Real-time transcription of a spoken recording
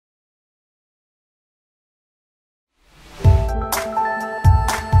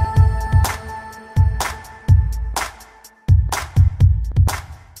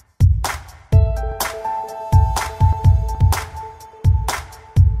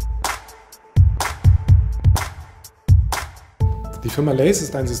Die Firma LASE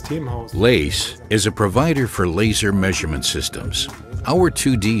ist ein Systemhaus. LASE is a provider for laser measurement systems. Our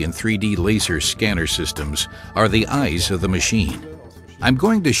 2D and 3D laser scanner systems are the eyes of the machine. I'm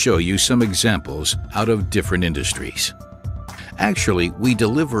going to show you some examples out of different industries. Actually, we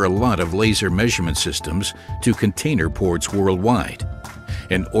deliver a lot of laser measurement systems to container ports worldwide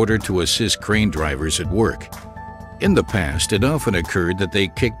in order to assist crane drivers at work. In the past, it often occurred that they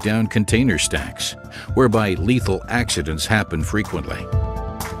kicked down container stacks, whereby lethal accidents happen frequently.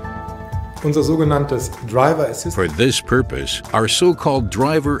 Unser sogenanntes Driver Assist. For this purpose, our so-called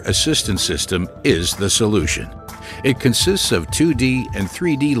driver assistance system is the solution. It consists of 2D and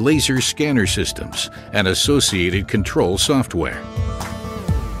 3D laser scanner systems and associated control software.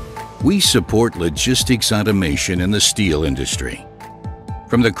 We support logistics automation in the steel industry.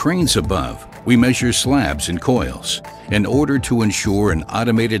 From the cranes above, we measure slabs and coils in order to ensure an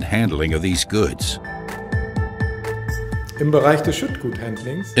automated handling of these goods. Im Bereich des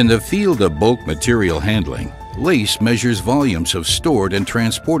Schüttguthandlings. In the field of bulk material handling, LASE measures volumes of stored and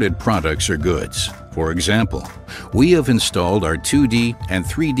transported products or goods. For example, we have installed our 2D and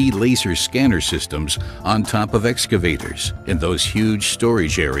 3D laser scanner systems on top of excavators in those huge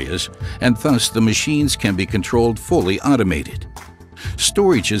storage areas, and thus the machines can be controlled fully automated.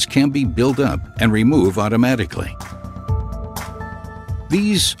 Storages can be built up and removed automatically.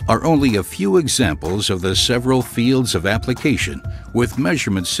 These are only a few examples of the several fields of application with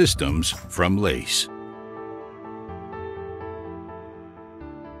measurement systems from LASE.